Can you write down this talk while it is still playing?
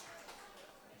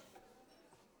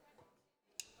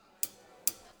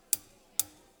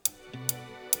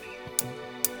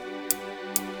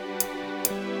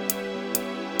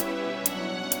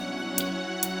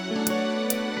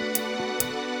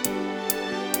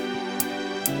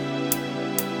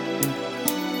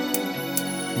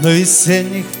На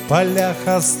весенних полях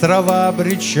острова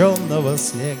обреченного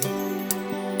снега.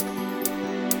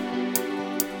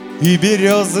 И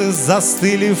березы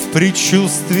застыли в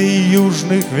предчувствии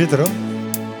южных ветров.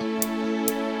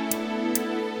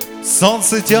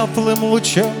 Солнце теплым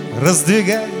лучом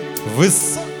раздвигает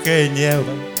высокое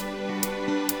небо.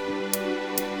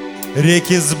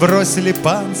 Реки сбросили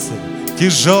панцирь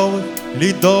тяжелых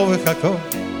ледовых оков.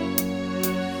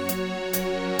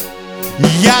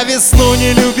 Я весну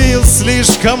не любил,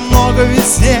 слишком много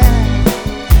весне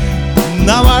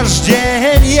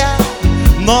наважденья.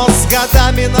 Но с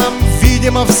годами нам,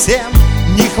 видимо, всем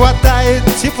не хватает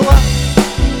тепла.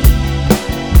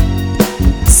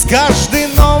 С каждой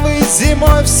новой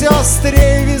зимой все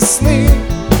острее весны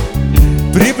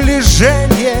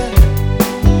приближение,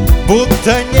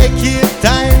 будто некие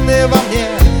тайны во мне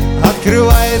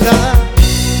открывает она.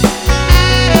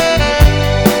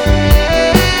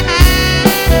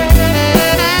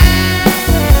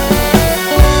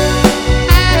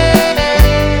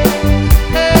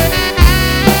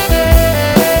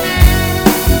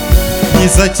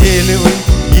 Незатейливой,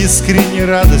 искренней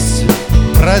радостью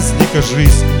праздника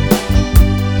жизни,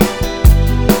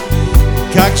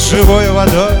 как живой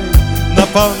водой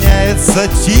наполняется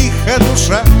тихо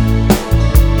душа.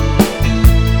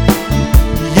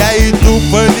 Я иду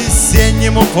по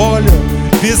весеннему полю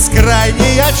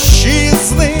бескрайней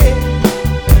отчизны,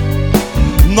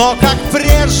 но, как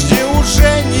прежде,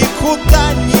 уже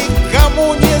никуда,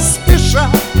 никому не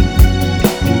спеша.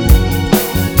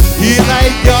 И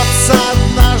найдется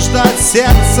однажды от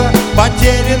сердца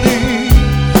потерянный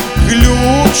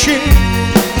ключик,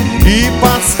 и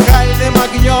пасхальным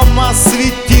огнем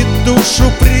осветит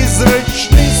душу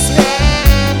призрачный свет.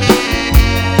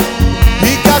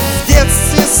 И как в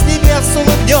детстве с небес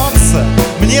улыбнется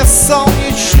мне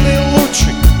солнечный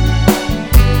лучик,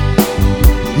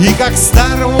 и как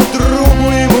старому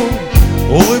другу ему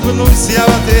улыбнусь я в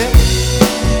ответ.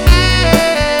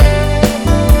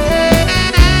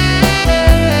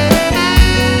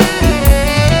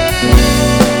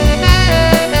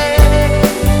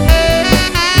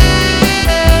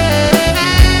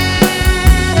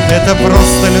 Это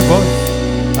просто любовь,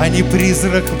 а не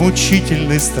призрак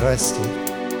мучительной страсти.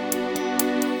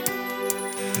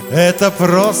 Это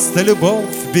просто любовь,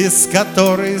 без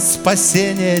которой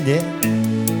спасения нет.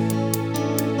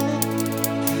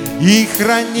 И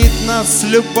хранит нас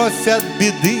любовь от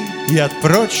беды и от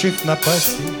прочих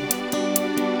напастей.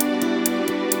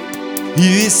 И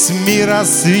весь мир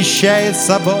освещает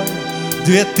собой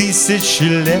 2000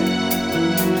 лет.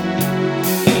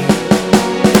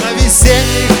 На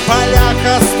весенних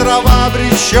полях острова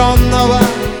обреченного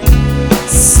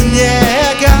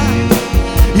снега,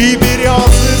 и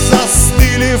березы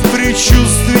застыли в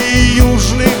предчувствии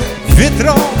южных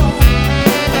ветров.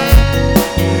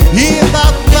 И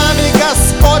над нами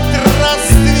Господь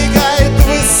раздвигает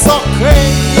высокое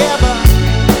небо,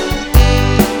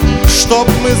 чтоб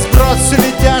мы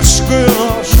сбросили тяжкую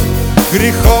ношу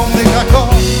греховных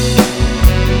оков.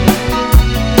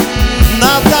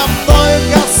 Надо мною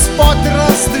Господь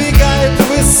раздвигает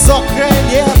высокое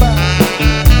небо,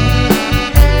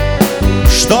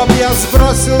 чтоб я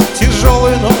сбросил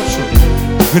тяжелую ношу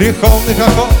греховных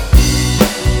оков.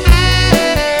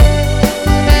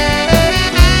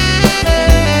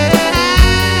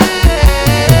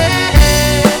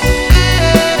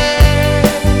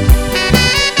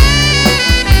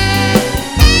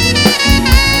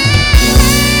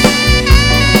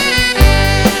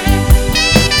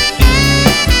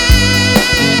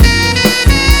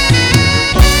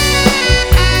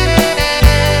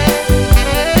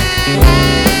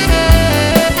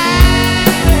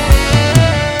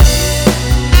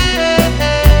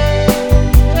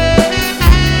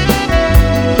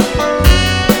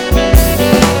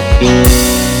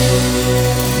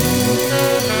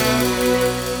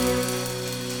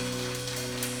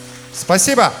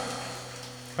 Спасибо.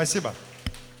 Спасибо.